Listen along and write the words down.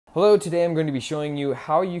Hello, today I'm going to be showing you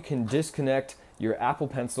how you can disconnect your Apple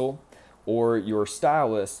Pencil or your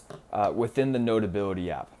stylus within the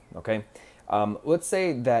Notability app, okay? Let's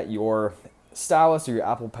say that your stylus or your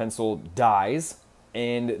Apple Pencil dies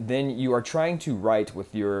and then you are trying to write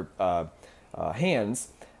with your hands,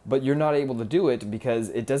 but you're not able to do it because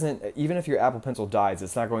it doesn't, even if your Apple Pencil dies,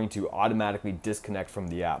 it's not going to automatically disconnect from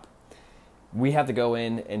the app. We have to go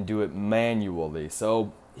in and do it manually.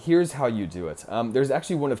 So here's how you do it. There's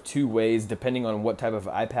actually one of two ways depending on what type of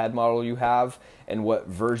iPad model you have and what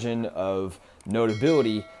version of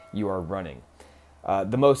Notability you are running.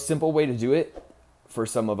 The most simple way to do it for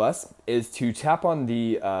some of us is to tap on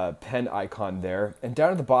the pen icon there, and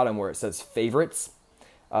down at the bottom where it says favorites,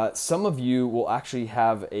 some of you will actually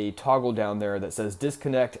have a toggle down there that says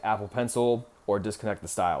disconnect Apple Pencil or disconnect the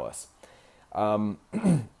stylus.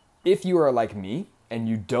 If you are like me and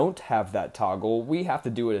you don't have that toggle, we have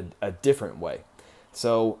to do it a different way.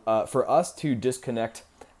 So for us to disconnect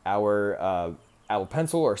our Apple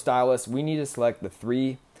Pencil or stylus, we need to select the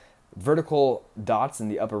three vertical dots in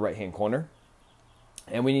the upper right hand corner,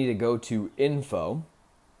 and we need to go to Info,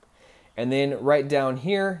 and then right down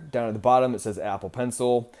here, down at the bottom, it says Apple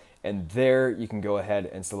Pencil, and there you can go ahead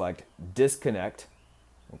and select Disconnect,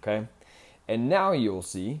 okay? And now you'll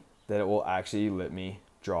see that it will actually let me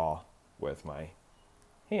draw with my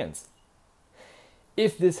hands.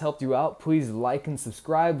 If this helped you out, please like and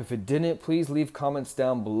subscribe. If it didn't, please leave comments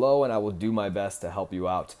down below and I will do my best to help you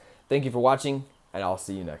out. Thank you for watching, and I'll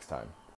see you next time.